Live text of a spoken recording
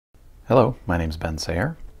Hello, my name is Ben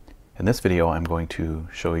Sayer. In this video I'm going to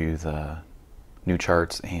show you the new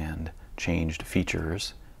charts and changed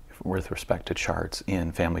features with respect to charts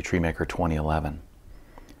in Family Tree Maker 2011.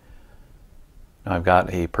 Now I've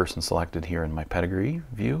got a person selected here in my pedigree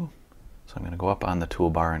view, so I'm going to go up on the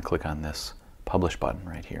toolbar and click on this Publish button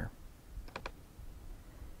right here.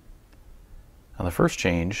 Now the first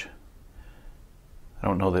change, I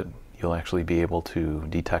don't know that you'll actually be able to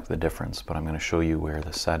detect the difference, but I'm going to show you where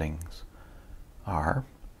the settings are.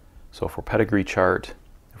 So for Pedigree Chart,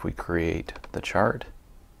 if we create the chart,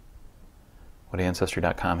 what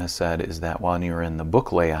Ancestry.com has said is that while you're in the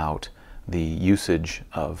book layout, the usage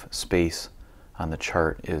of space on the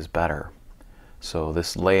chart is better. So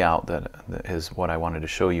this layout that is what I wanted to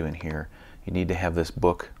show you in here. You need to have this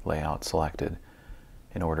book layout selected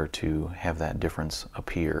in order to have that difference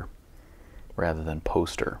appear rather than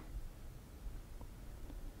poster.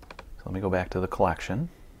 So let me go back to the collection,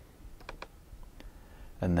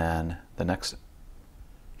 and then the next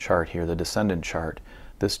chart here, the descendant chart,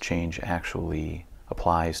 this change actually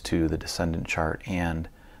applies to the descendant chart and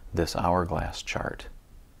this hourglass chart.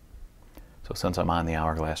 So since I'm on the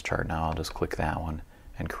hourglass chart now, I'll just click that one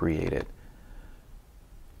and create it.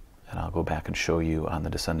 And I'll go back and show you on the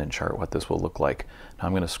descendant chart what this will look like. Now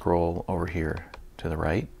I'm going to scroll over here to the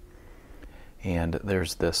right, and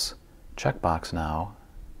there's this checkbox now,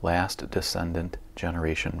 last descendant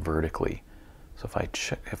generation vertically. So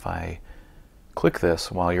if I click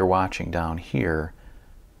this while you're watching down here,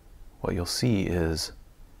 what you'll see is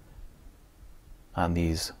on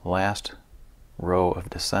these last row of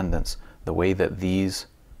descendants, the way that these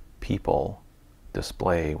people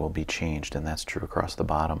display will be changed, and that's true across the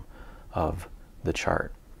bottom of the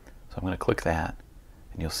chart. So I'm going to click that,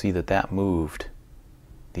 and you'll see that that moved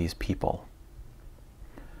these people,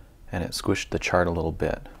 and it squished the chart a little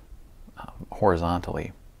bit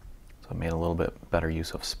horizontally, so it made a little bit better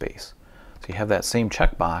use of space. So you have that same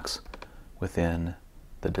checkbox within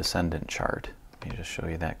the descendant chart. Let me just show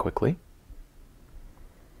you that quickly.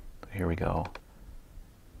 So here we go.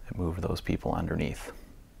 It moved those people underneath.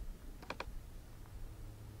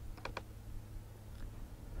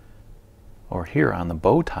 Or here on the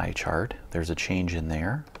bowtie chart, there's a change in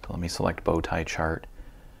there. So let me select bowtie chart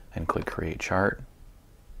and click Create Chart.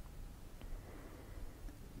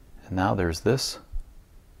 And now there's this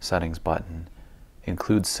settings button,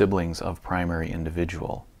 include siblings of primary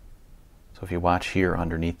individual. So if you watch here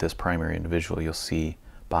underneath this primary individual, you'll see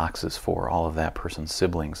boxes for all of that person's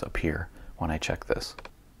siblings appear when I check this.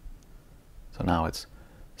 So now it's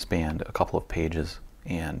spanned a couple of pages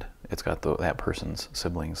and it's got that person's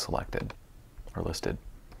siblings selected or listed.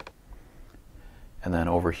 And then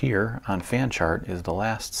over here on fan chart is the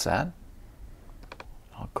last set.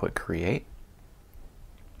 I'll click Create.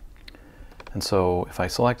 And so if I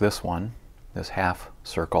select this one, this half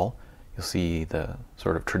circle, you'll see the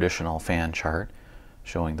sort of traditional fan chart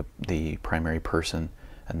showing the primary person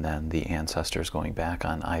and then the ancestors going back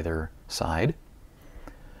on either side.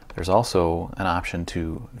 There's also an option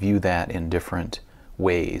to view that in different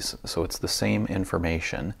ways. So it's the same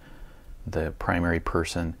information, the primary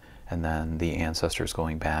person and then the ancestors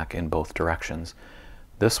going back in both directions.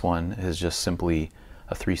 This one is just simply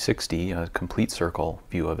a 360, a complete circle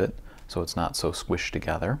view of it, so it's not so squished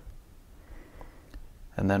together.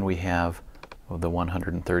 And then we have the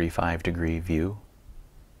 135 degree view,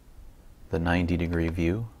 the 90 degree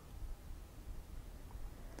view,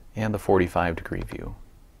 and the 45 degree view.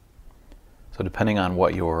 So depending on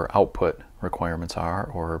what your output requirements are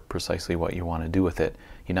or precisely what you want to do with it,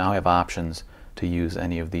 you now have options to use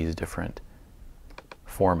any of these different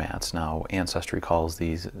formats. Now Ancestry calls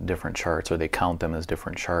these different charts, or they count them as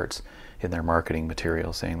different charts in their marketing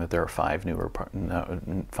material, saying that there are five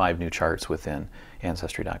new charts within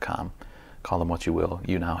Ancestry.com. Call them what you will.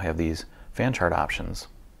 You now have these fan chart options